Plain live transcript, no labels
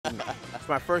It's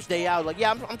my first day out. Like,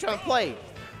 yeah, I'm trying to play.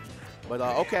 But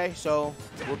okay, so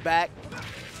we're back.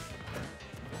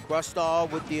 Krustol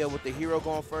with the hero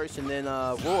going first, and then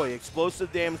Roy,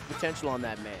 explosive damage potential on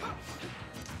that man.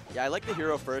 Yeah, I like the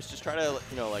hero first. Just try to,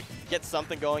 like get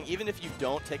something going. Even if you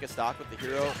don't take a stock with the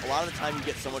hero, a lot of the time you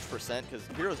get so much percent because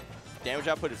hero's damage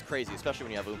output is crazy, especially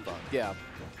when you have Oomph on. Yeah.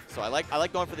 So I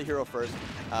like going for the hero first.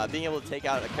 Being able to take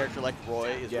out a character like Roy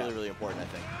is really, really important, I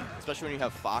think. Especially when you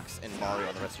have Fox and Mario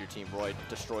on the rest of your team. Roy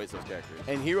destroys those characters.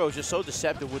 And Hero's just so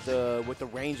deceptive with the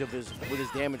range of his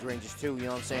damage ranges too. You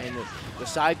know what I'm saying? The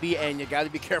side B, and you got to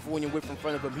be careful when you whip in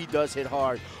front of him. He does hit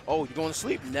hard. Oh, you're going to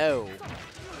sleep? No.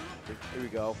 Here we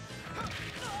go.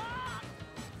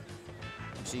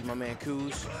 See my man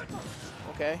Kooz.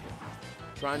 Okay.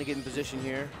 Trying to get in position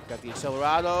here. Got the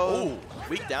Accelerado. Ooh,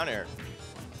 weak down air.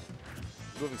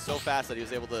 Moving so fast that he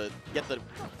was able to get the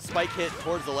spike hit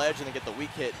towards the ledge and then get the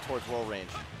weak hit towards roll range.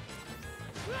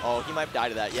 Oh, he might die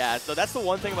to that. Yeah, so that's the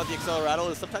one thing about the Accelerado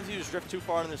is sometimes you just drift too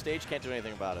far on the stage, can't do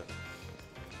anything about it.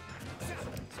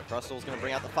 So Krustol's going to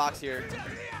bring out the Fox here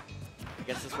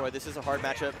against this Roy. This is a hard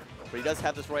matchup, but he does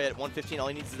have this Roy at 115. All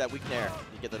he needs is that weak nair.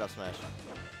 You get that up smash.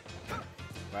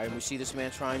 Right, and we see this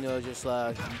man trying to just,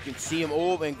 you can see him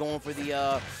over and going for the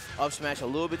up smash a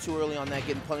little bit too early on that,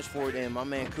 getting punished for it, and my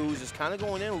man Kooz is kind of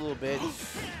going in a little bit.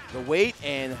 The weight,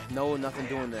 and nothing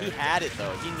doing there. He had it,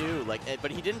 though. He knew,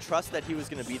 but he didn't trust that he was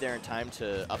going to be there in time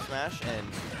to up smash, and,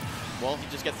 well,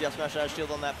 he just gets the up smash out of shield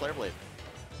on that Flare Blade.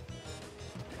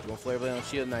 Going Flare Blade on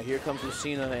shield. Now here comes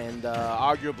Lucina, and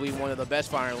arguably one of the best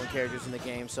Fire Emblem characters in the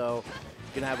game, so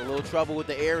going to have a little trouble with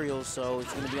the aerials, so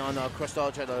it's going to be on Krustol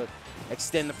to try to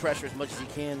extend the pressure as much as he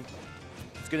can.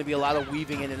 It's going to be a lot of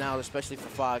weaving in and out, especially for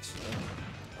Fox.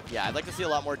 Yeah, I'd like to see a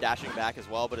lot more dashing back as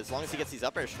well, but as long as he gets these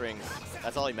up air strings,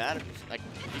 that's all he matters. Like,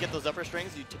 if you get those up air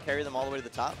strings, you carry them all the way to the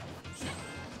top. You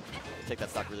take that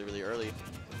stock really, really early.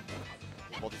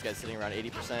 Both these guys sitting around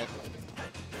 80%.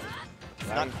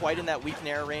 Not quite in that weak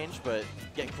nair range, but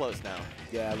getting close now.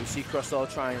 Yeah, we see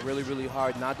Krustol trying really, really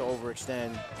hard not to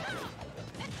overextend.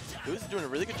 Kooz is doing a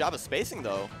really good job of spacing,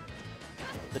 though.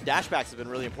 The dashbacks have been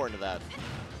really important to that.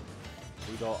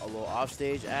 We go a little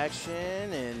offstage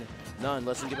action, and none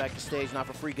lets him get back to stage, not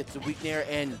for free, gets the weak nair,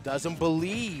 and doesn't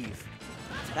believe.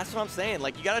 That's what I'm saying.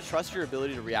 Like, you got to trust your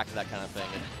ability to react to that kind of thing.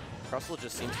 And Krustol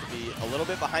just seems to be a little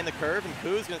bit behind the curve, and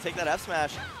Kooz going to take that F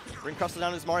smash, bring Krustol down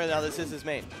to his Mario. Now this is his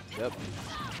main. Yep.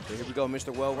 So here we go,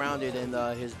 Mr. Well-Rounded,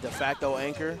 and his de facto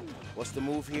anchor. What's the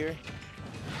move here?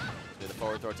 The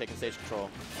forward throw, taking stage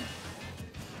control.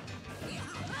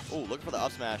 Ooh, looking for the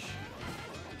up smash.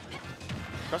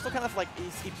 Krustol kind of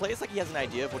he plays like he has an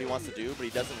idea of what he wants to do, but he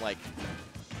doesn't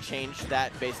change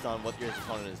that based on what your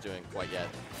opponent is doing quite yet.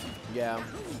 Yeah,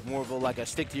 more of a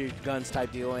stick to your guns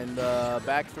type deal, and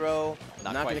back throw.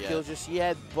 Not gonna kill just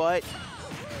yet, but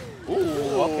ooh,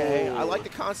 okay. I like the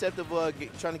concept of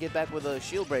trying to get back with a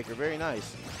shield breaker. Very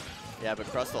nice. Yeah, but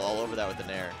Krustol all over that with the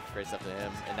nair. Great stuff to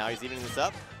him. And now he's evening this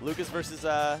up. Lucas versus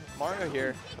Mario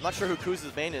here. I'm not sure who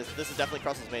Kooz's main is. This is definitely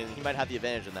Krustol's main. He might have the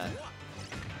advantage in that.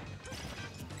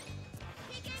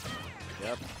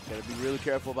 Yep. Got to be really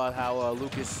careful about how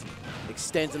Lucas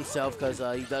extends himself, because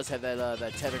he does have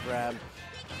that tether grab.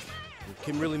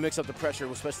 Can really mix up the pressure,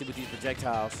 especially with these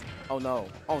projectiles. Oh no.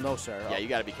 Oh no, sir. Yeah, you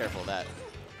got to be careful of that.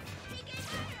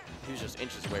 He was just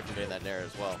inches away from getting that nair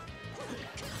as well.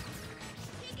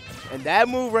 And that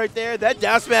move right there, that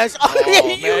down smash,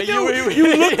 man,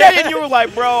 you looked at it and you were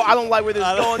like, bro, I don't like where this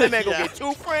is going. That man gonna get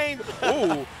 2 framed.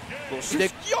 Ooh, little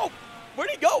stick. Yo,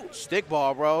 where'd he go? Stick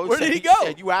ball, bro. Where did he go?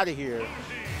 Said, you out of here.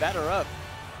 Batter up.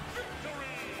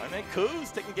 All right, man,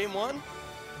 Kooz taking game 1.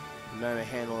 Man,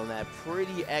 handling that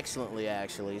pretty excellently,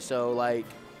 actually. So,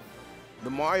 the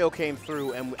Mario came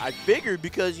through, and I figured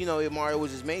because, if Mario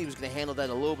was his main, he was going to handle that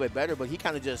a little bit better, but he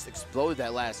kind of just exploded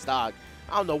that last stock.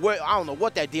 I don't know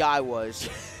what that DI was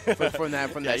from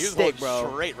that stick, bro.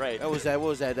 Straight right. What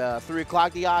was that 3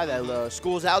 o'clock DI? That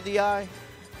school's out DI?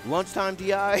 Lunchtime DI?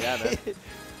 Yeah, man.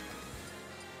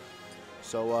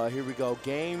 So here we go,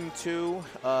 game 2.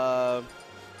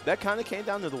 That kind of came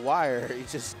down to the wire.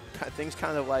 It's just things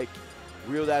kind of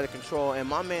reeled out of control, and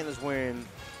my man is wearing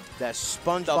that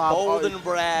SpongeBob. The Golden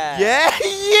Brash. Yeah,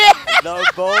 yeah. The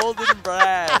Golden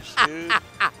Brash, dude.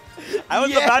 I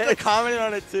was about to comment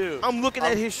on it too. I'm looking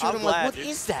at his shirt. I'm like, what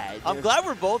is that? I'm glad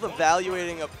we're both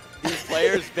evaluating these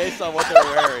players based on what they're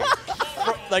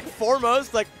wearing.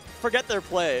 Foremost, forget their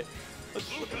play.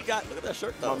 Look at that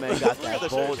shirt, though. My man got that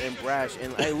bold and brash.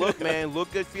 And hey, look, man,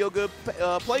 look good, feel good,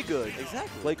 play good.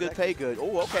 Exactly. Play good, pay good.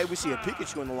 Oh, okay, we see a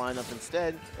Pikachu in the lineup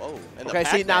instead. Whoa. And okay,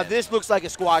 see, now this looks like a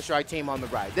squash right team on the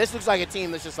right. This looks like a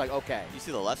team that's just okay. You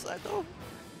see the left side, though?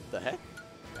 The heck?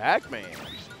 Pac-Man.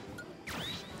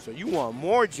 So you want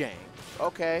more James.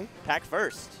 Okay. Pac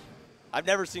first. I've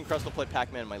never seen Krustol play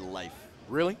Pac-Man in my life.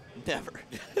 Really? Never.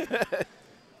 And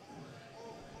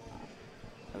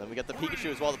then we got the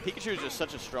Pikachu as well. The Pikachu is just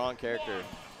such a strong character.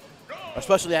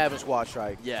 Especially having Squad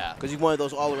Strike. Yeah. Because he's one of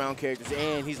those all-around characters,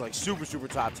 and he's like super, super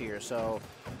top tier. So,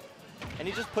 and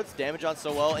he just puts damage on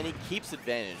so well, and he keeps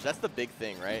advantage. That's the big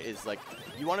thing, right? Is like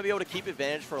you want to be able to keep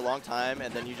advantage for a long time,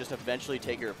 and then you just eventually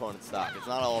take your opponent's stock. It's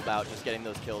not all about just getting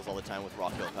those kills all the time with raw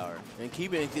kill power.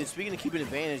 And speaking of keeping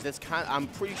advantage, that's I'm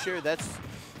pretty sure that's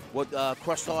what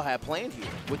Krustol had planned here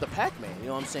with the Pac-Man. You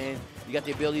know what I'm saying? You got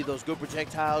the ability, those good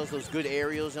projectiles, those good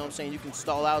aerials. You know what I'm saying? You can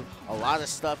stall out a lot of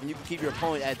stuff, and you can keep your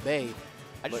opponent at bay.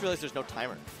 I just realized there's no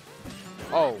timer.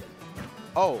 Oh.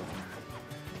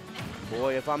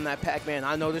 Boy, if I'm that Pac-Man,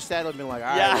 I noticed that. I've been like, all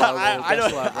right, yeah, well, I know.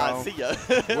 What, bro? See ya.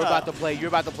 You're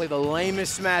about to play the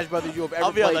lamest Smash Brothers you have ever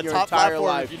I'll be played on the in your top entire platform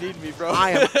life. if you need me, bro. I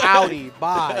am outie.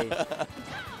 Bye.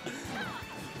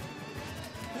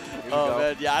 Oh,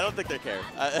 man. Yeah, I don't think they care.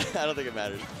 I don't think it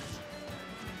matters.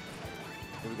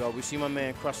 Here we go. We see my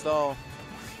man Krustol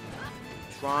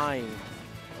trying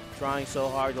so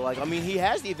hard to I mean, he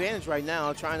has the advantage right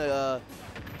now, trying to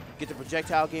get the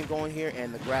projectile game going here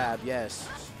and the grab, yes.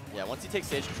 Yeah, once he takes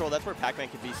stage control, that's where Pac-Man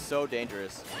can be so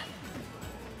dangerous.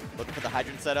 Looking for the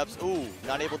Hydrant setups. Ooh,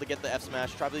 not able to get the F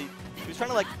smash. Probably, he was trying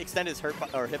to extend his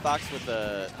hitbox with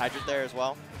the Hydrant there as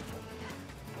well.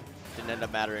 Didn't end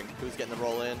up mattering. Kooz getting the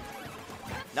roll in.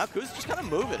 Now Kooz is just kind of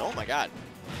moving. Oh my god.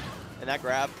 And that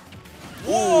grab.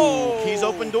 Whoa! Keys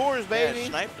open doors, baby. Yeah,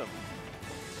 sniped him.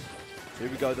 Here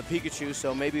we go, the Pikachu,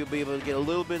 so maybe he'll be able to get a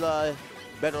little bit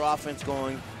better offense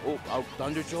going. Oh,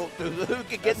 Thunder Jolt,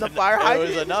 getting the fire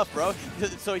hydrant. It was enough, bro.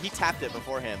 So he tapped it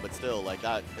beforehand, but still,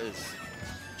 that is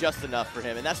just enough for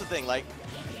him. And that's the thing, the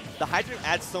Hydrant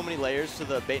adds so many layers to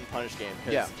the bait and punish game.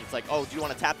 Yeah. It's like, oh, do you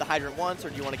want to tap the Hydrant once, or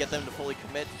do you want to get them to fully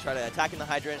commit to try to attacking the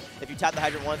Hydrant? If you tap the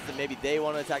Hydrant once, then maybe they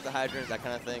want to attack the Hydrant, that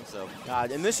kind of thing. So. God,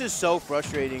 and this is so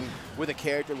frustrating with a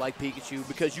character like Pikachu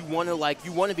because you want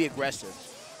to be aggressive.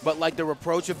 But the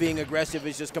reproach of being aggressive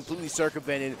is just completely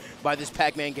circumvented by this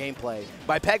Pac-Man gameplay.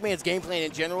 By Pac-Man's gameplay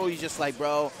in general, he's just like,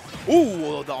 bro,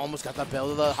 ooh, almost got the bell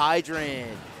of the Hydrant.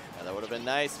 Yeah, that would have been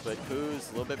nice, but Kooz,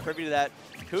 a little bit privy to that.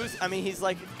 Kooz, I mean, he's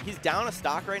down a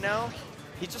stock right now.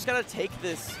 He's just got to take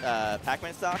this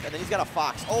Pac-Man stock, and then he's got a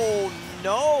Fox. Oh,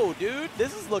 no, dude.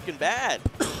 This is looking bad.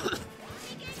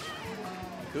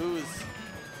 Kooz,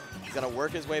 he's got to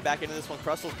work his way back into this one.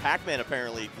 Krustol's Pac-Man,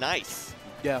 apparently. Nice.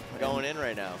 Yeah. Going in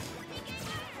right now.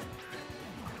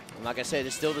 And like I said,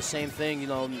 it's still the same thing,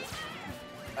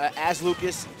 as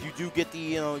Lucas, you do get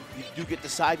the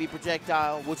side B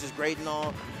projectile, which is great and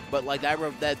all, but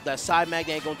that side mag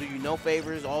ain't gonna do you no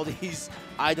favors. All these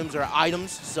items are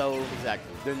items, so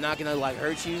exactly they're not gonna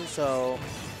hurt you. So,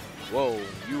 whoa,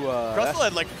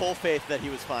 Krustol had full faith that he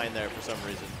was fine there for some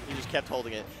reason. He just kept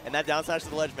holding it, and that down smash to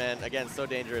the ledge, man, again, so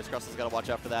dangerous. Krustol's got to watch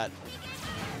out for that.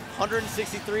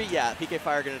 163, yeah, PK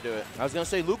Fire gonna do it. I was gonna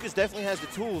say Lucas definitely has the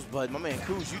tools, but my man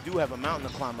Kooz, you do have a mountain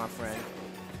to climb, my friend.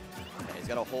 Yeah, he's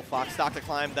got a whole Fox stock to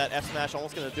climb. That F smash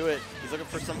almost gonna do it. He's looking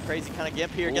for some crazy kind of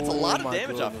gimp here. Gets a lot of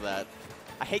damage off of that.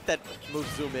 I hate that moves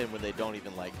zoom in when they don't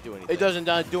even do anything. It doesn't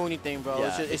do anything, bro.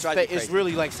 Yeah, it's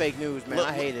really fake news, man.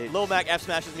 I hate it. Lil Mac F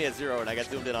smashes me at 0, and I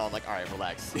get zoomed in on. I'm like, all right,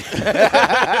 relax.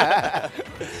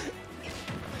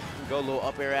 Go a little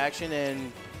up air action,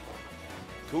 and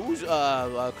Kooz,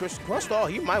 Krustol,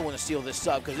 he might want to seal this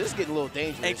up because this is getting a little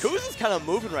dangerous. And Kooz is kind of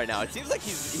moving right now. It seems like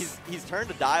he's turned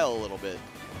the dial a little bit.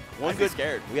 One good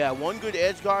scared. Yeah, one good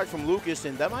edge guard from Lucas,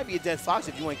 and that might be a dead Fox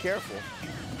if you ain't careful.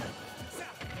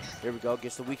 Here we go.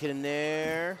 Gets the weak hit in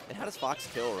there. And how does Fox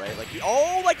kill, right? Like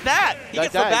that. He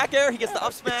gets the that. back air. He gets the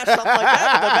up smash, something like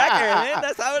that. The back air, man.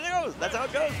 That's how it goes. That's how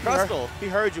it goes. Krustol. He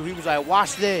heard you. He was like,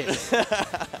 watch this.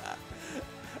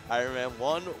 All right, man.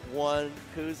 1-1,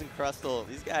 Kooz and Krustol.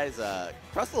 These guys,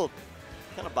 Krustol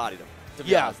kind of bodied him, to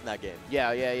be honest, in that game.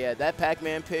 Yeah. That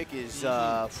Pac-Man pick is,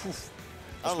 I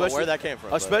don't know where that came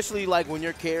from. Especially when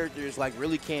your characters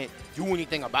really can't do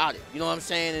anything about it. You know what I'm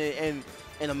saying? And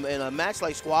in a match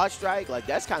like Squad Strike,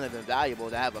 that's kind of invaluable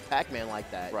to have a Pac-Man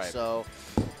like that. Right. So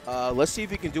let's see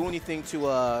if he can do anything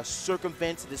to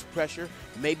circumvent this pressure.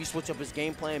 Maybe switch up his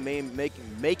game plan. Maybe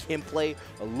make him play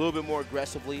a little bit more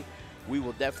aggressively. We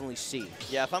will definitely see.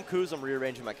 Yeah, if I'm Kooz, I'm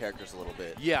rearranging my characters a little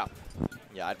bit. Yeah.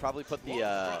 Yeah, I'd probably put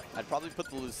the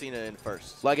Lucina in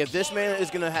first. If this man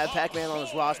is gonna have Pac-Man on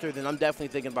his roster, then I'm definitely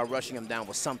thinking about rushing him down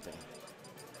with something.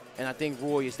 And I think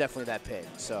Roy is definitely that pick.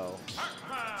 So,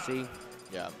 see.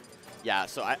 Yeah.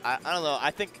 So I don't know.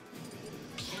 I think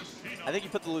you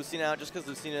put the Lucina out just because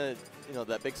Lucina,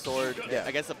 that big sword. Yeah.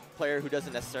 I guess player who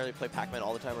doesn't necessarily play Pac-Man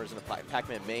all the time or is in a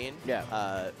Pac-Man main,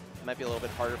 it might be a little bit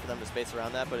harder for them to space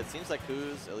around that. But it seems like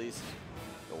Kooz, at least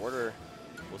the order,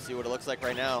 we'll see what it looks like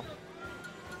right now.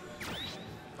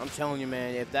 I'm telling you,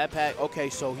 man, if that pack, okay,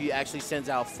 so he actually sends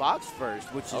out Fox first,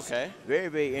 which is very,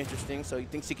 very interesting. So he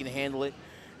thinks he can handle it.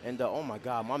 And oh my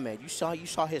God, my man, you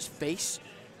saw his face?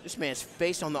 This man's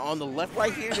face on the left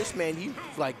right here. This man, he's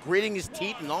like gritting his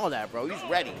teeth and all that, bro. He's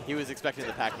ready. He was expecting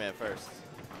the Pac-Man first.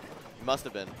 He must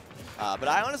have been. But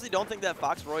I honestly don't think that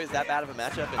Fox Roy is that bad of a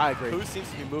matchup. And I agree. Kooz seems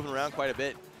to be moving around quite a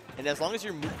bit. And as long as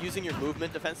you're using your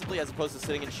movement defensively as opposed to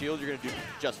sitting in shield, you're going to do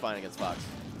just fine against Fox.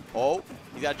 Oh,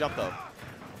 he's got to jump though.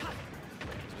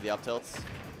 The up tilts.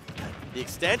 The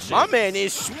extension. My man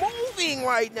is smoothing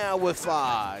right now with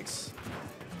Fox.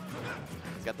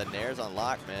 He's got the nairs on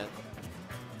lock, man.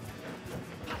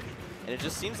 And it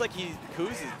just seems like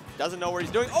Kooz doesn't know where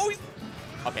he's doing. Oh, he's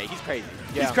crazy.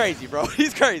 Yeah. He's crazy, bro.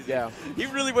 He's crazy. Yeah. He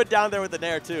really went down there with the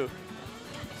nair, too.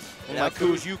 And like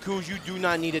Kooz, you do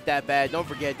not need it that bad. Don't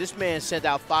forget, this man sent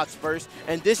out Fox first,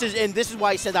 and this is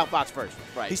why he sent out Fox first.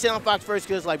 Right. He sent out Fox first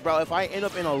because, like, bro, if I end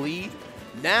up in a lead,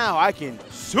 now I can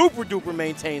super duper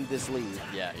maintain this lead.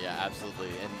 Yeah, absolutely.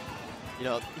 And you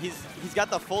know, he's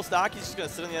got the full stock. He's just gonna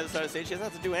sit on the other side of the stage. He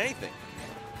doesn't have to do anything.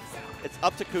 It's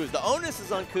up to Kooz. The onus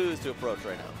is on Kooz to approach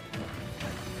right now.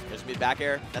 There's gonna be back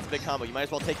air. That's a big combo. You might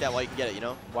as well take that while you can get it, you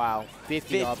know? Wow,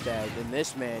 50 off that. And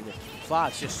this man,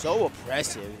 Fox, just so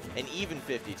oppressive. And even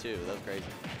 50 too. That was crazy.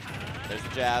 There's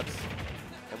the jabs.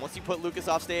 And once you put Lucas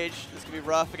off stage, this can be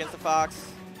rough against the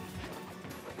Fox.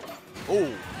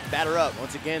 Oh, batter up.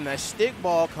 Once again, that stick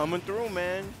ball coming through,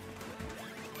 man.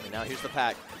 And now here's the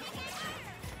pack.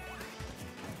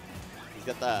 He's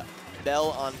got the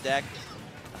bell on deck,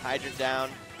 the hydrant down.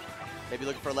 Maybe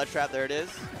looking for a ledge trap. There it is.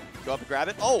 Go up and grab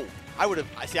it. Oh, I would have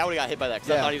got hit by that because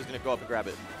I thought he was going to go up and grab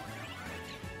it.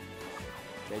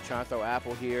 They trying to throw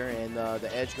Apple here, and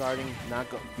the edge guarding not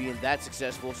being that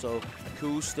successful. So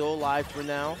Kooz still alive for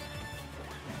now.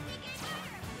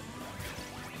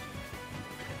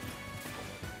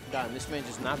 God, and this man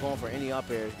just not going for any up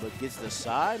airs, but gets the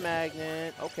side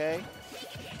magnet. Okay.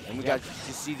 And we got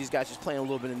to see these guys just playing a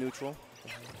little bit of neutral.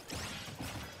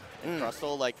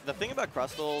 Krustol, like, the thing about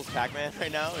Krustol's Pac-Man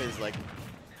right now is, like,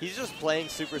 he's just playing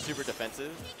super, super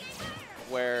defensive,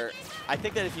 where I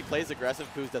think that if he plays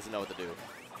aggressive, Kooz doesn't know what to do.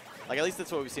 Like, at least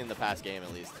that's what we've seen in the past game,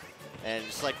 at least. And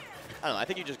just, like, I don't know, I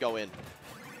think you just go in.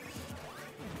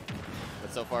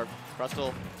 But so far,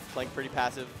 Krustol playing pretty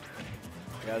passive.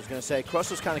 Yeah, I was going to say,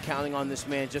 Krustol's kind of counting on this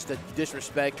man just to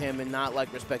disrespect him and not,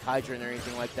 like, respect Hydrant or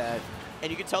anything like that. And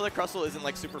you can tell that Krustol isn't,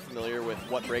 like, super familiar with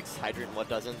what breaks Hydrant and what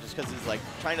doesn't, just because he's, like,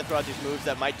 trying to throw out these moves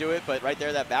that might do it. But right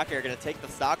there, that back air going to take the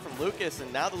stock from Lucas,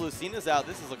 and now the Lucina's out.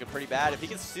 This is looking pretty bad. If he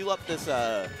can seal up this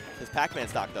Pac-Man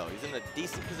stock, though, he's in a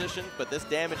decent position, but this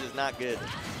damage is not good.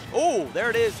 Oh, there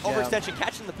it is. Overextension,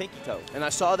 catching the pinky toe. And I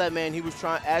saw that, man. He was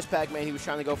trying, as Pac-Man, he was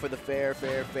trying to go for the fair,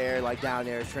 like down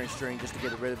there, string just to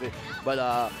get rid of it.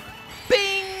 But,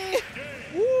 bing!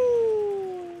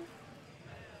 Woo!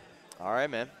 All right,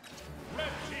 man.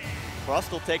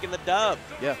 Krustol taking the dub.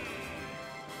 Yeah.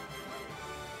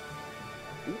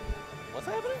 What's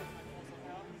happening?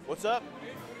 What's up?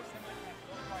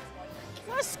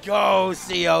 Let's go,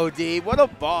 COD. What a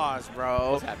boss,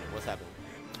 bro. What's happening? What's happening?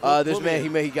 This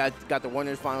man, he got the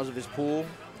winners finals of his pool.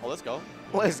 Oh, let's go.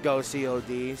 Let's go,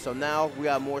 COD. So now we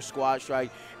got more squad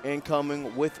strike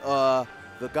incoming with the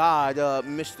god,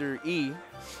 Mr. E.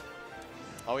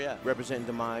 Oh, yeah. Representing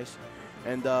Demise.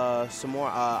 And some more.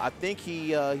 I think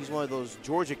he's one of those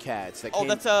Georgia cats.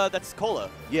 That that's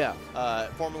Cola. Yeah.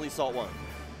 Formerly Salt 1.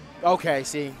 Okay,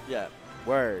 see. Yeah.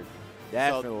 Word.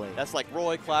 Definitely. So that's like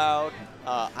Roy, Cloud.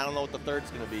 I don't know what the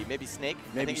third's going to be. Maybe Snake?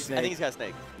 Maybe Snake. I think he's got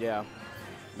Snake. Yeah.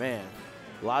 Man.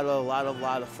 A lot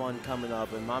of fun coming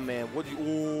up. And my man,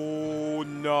 oh,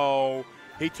 no.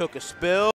 He took a spill.